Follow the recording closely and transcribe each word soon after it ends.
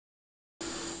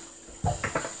Oh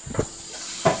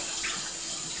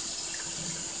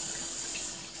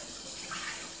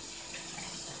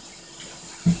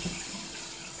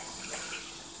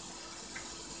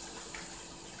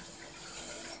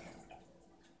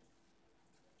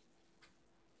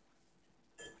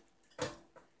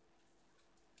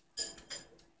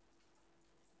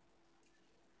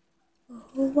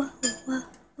wa oh wa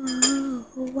oh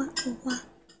wa oh wa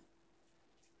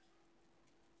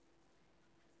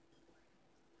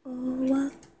oh wa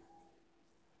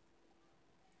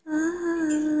oh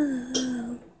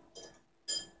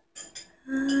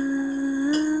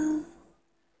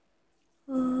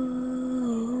oh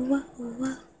wa oh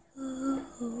wa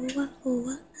oh wa oh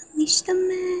wa. Unleash the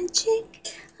magic,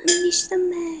 unleash the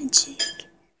magic.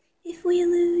 If we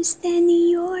lose, then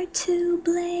you're to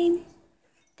blame.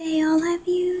 They all have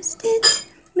used it,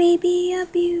 maybe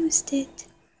abused it.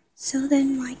 So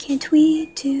then why can't we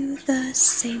do the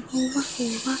same? Oh wa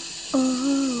oh wa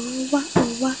oh wa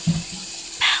oh wa.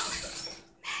 Power,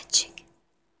 magic,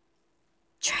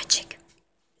 tragic.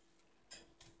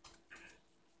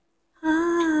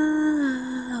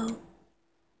 Oh.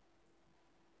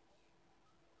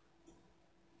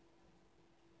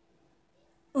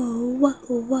 Oh wa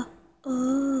oh wa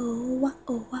oh wa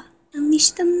oh wa.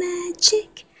 Unleash the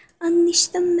magic, unleash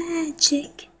the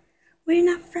magic. We're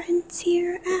not friends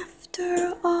here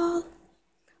after all.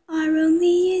 Our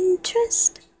only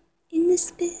interest in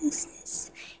this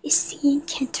business is seeing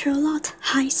Canterlot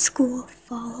High School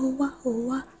fall. Oh wa oh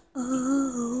wa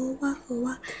oh wa oh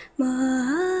wa.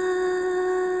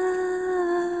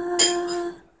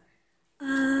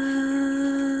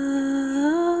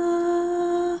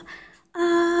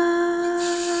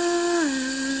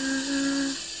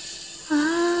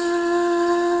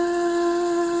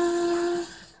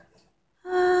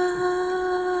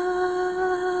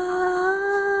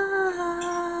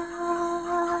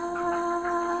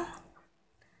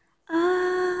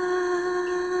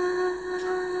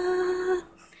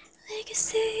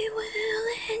 Legacy will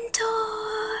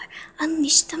endure.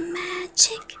 Unleash the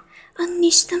magic,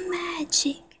 unleash the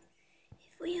magic.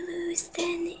 If we lose,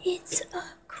 then it's a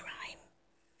crime.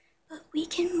 But we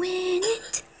can win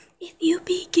it if you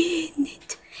begin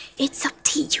it. It's up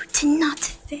to you to not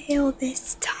fail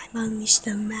this time. Unleash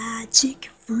the magic,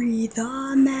 free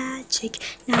the magic.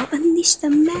 Now unleash the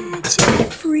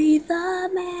magic, free the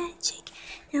magic.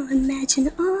 Now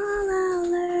imagine all I'll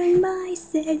learn by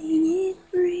setting it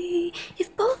free.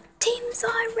 If both teams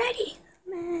are ready,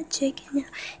 magic.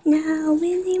 Now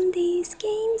winning these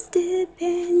games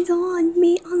depends on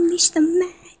me. Unleash the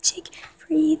magic,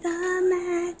 free the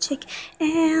magic.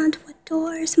 And what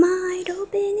doors might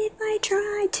open if I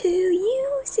try to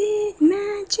use it?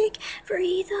 Magic,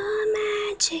 free the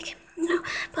magic. No,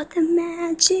 but the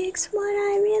magic's what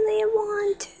I really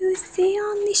want to see.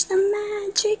 Unleash the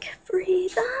magic, free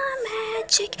the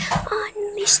magic.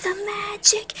 Unleash the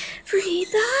magic, free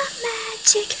the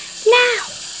magic.